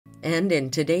And in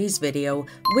today's video,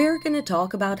 we're going to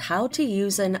talk about how to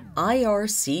use an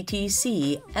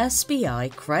IRCTC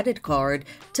SBI Credit Card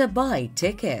to buy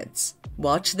tickets.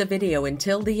 Watch the video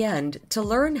until the end to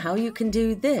learn how you can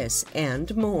do this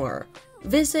and more.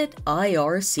 Visit irctc.co.in.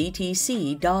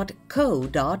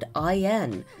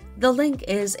 The link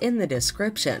is in the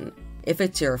description. If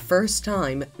it's your first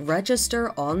time,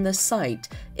 register on the site.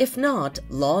 If not,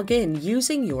 log in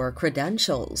using your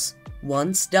credentials.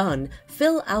 Once done,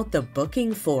 fill out the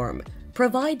booking form.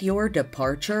 Provide your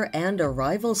departure and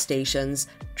arrival stations,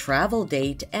 travel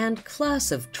date, and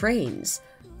class of trains.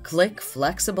 Click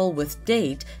Flexible with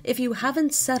Date if you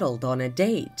haven't settled on a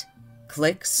date.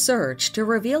 Click Search to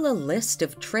reveal a list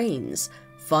of trains.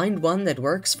 Find one that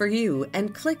works for you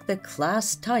and click the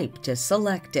class type to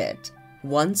select it.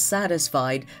 Once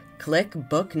satisfied, click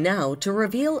Book Now to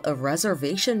reveal a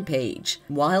reservation page.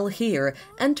 While here,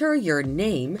 enter your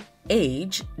name,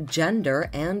 age, gender,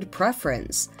 and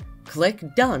preference. Click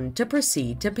Done to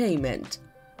proceed to payment.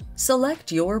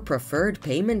 Select your preferred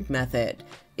payment method.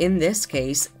 In this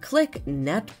case, click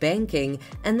Net Banking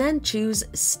and then choose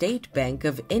State Bank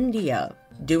of India.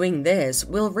 Doing this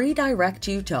will redirect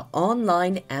you to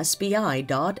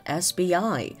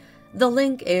onlinesbi.sbi. The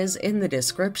link is in the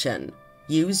description.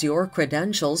 Use your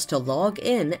credentials to log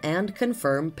in and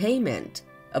confirm payment.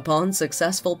 Upon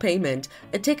successful payment,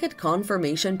 a ticket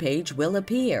confirmation page will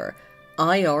appear.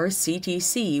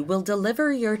 IRCTC will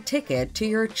deliver your ticket to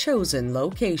your chosen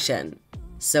location.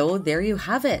 So there you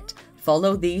have it.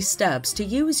 Follow these steps to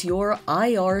use your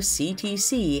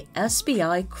IRCTC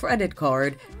SBI Credit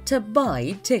Card to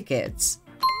buy tickets.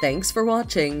 Thanks for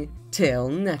watching. Till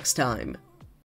next time.